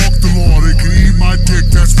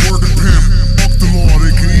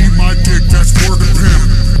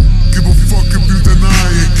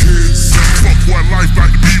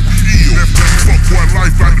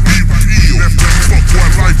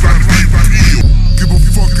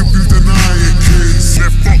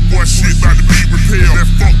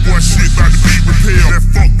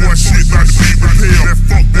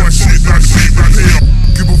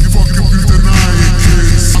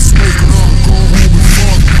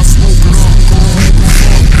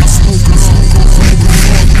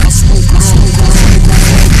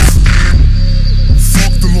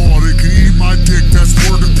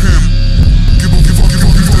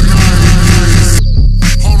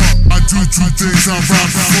things I rap for.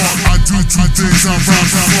 I do two things I rap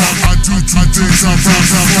for. I do two things I rap for.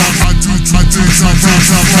 I do two things I rap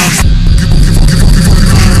for. Give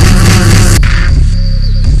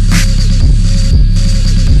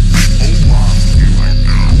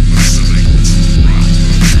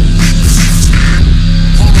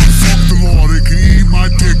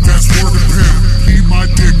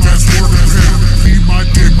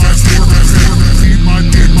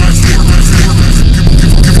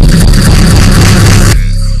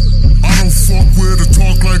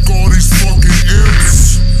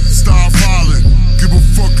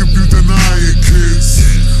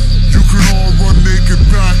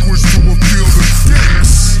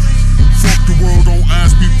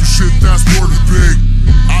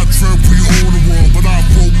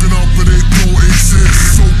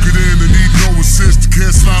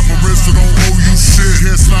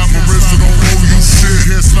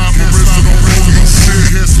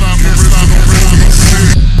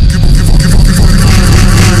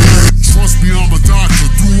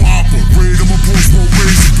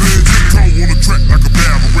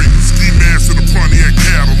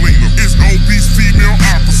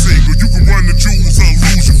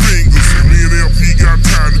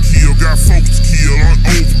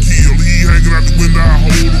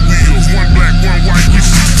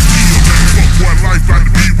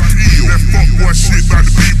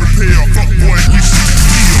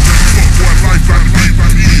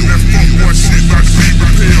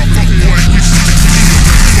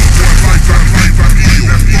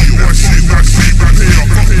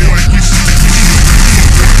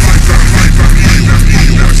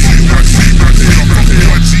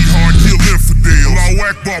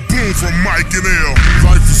boom from Mike and L.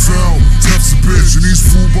 Life is hell, death's a bitch, and these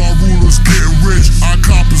football rulers getting rich. I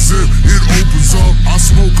cop a zip, it opens up, I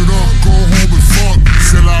smoke it up, go home and fuck.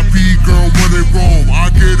 Said I be girl when they roam. I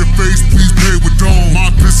get a face, please pay with dome. My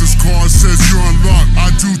business card says you're in luck. I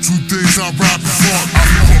do two things, I rap and fuck. I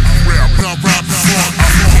fucking rap, I rap and fuck. I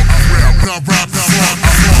fucking rap, I rap and fuck.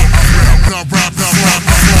 I fucking rap, I rap and fuck.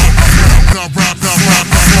 I fucking rap, I rap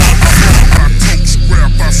and fuck. I toast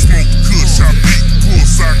rap, I smoke kush, I beat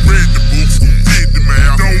I read the books, did the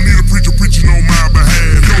math. Don't need a preacher preaching on my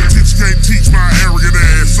behalf. Your teacher can't teach my arrogant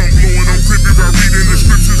ass. I'm blowing on crippy by reading the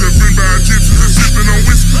scriptures that's written by Egyptians and sipping on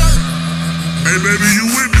whiskey. Hey baby, you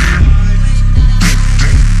with me?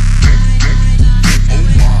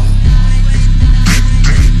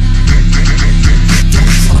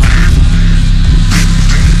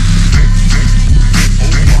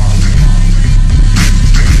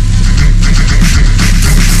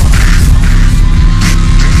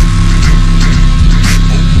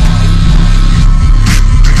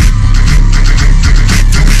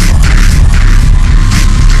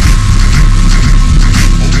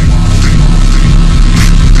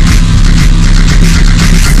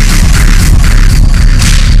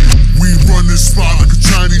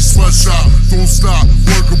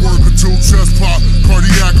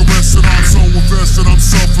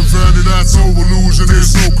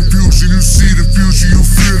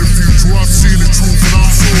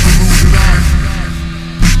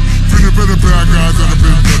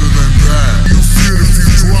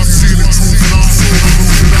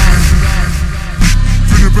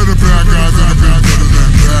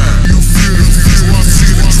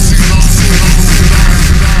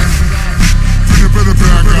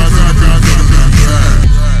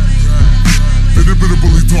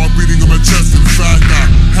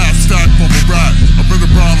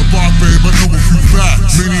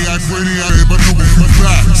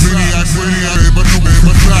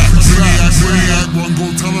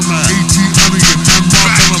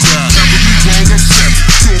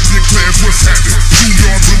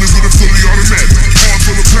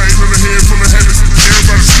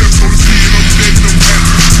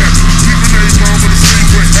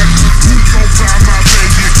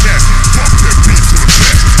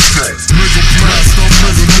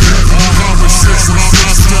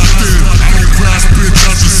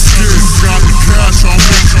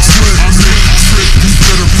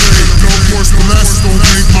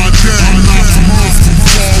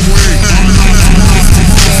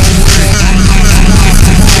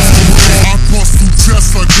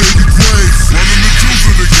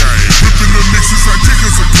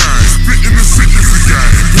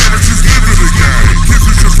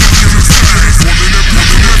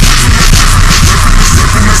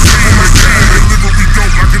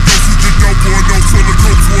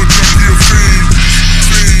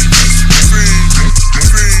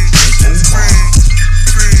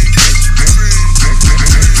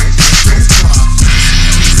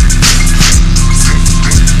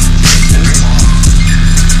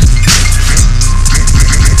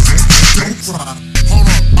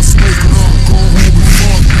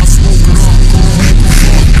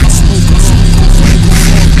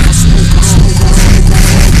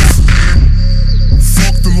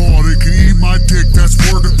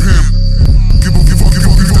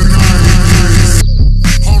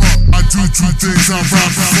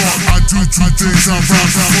 I do two things, I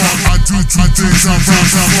rock, I do two things, I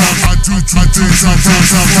rock, I do two things, I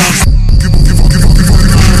rock. Give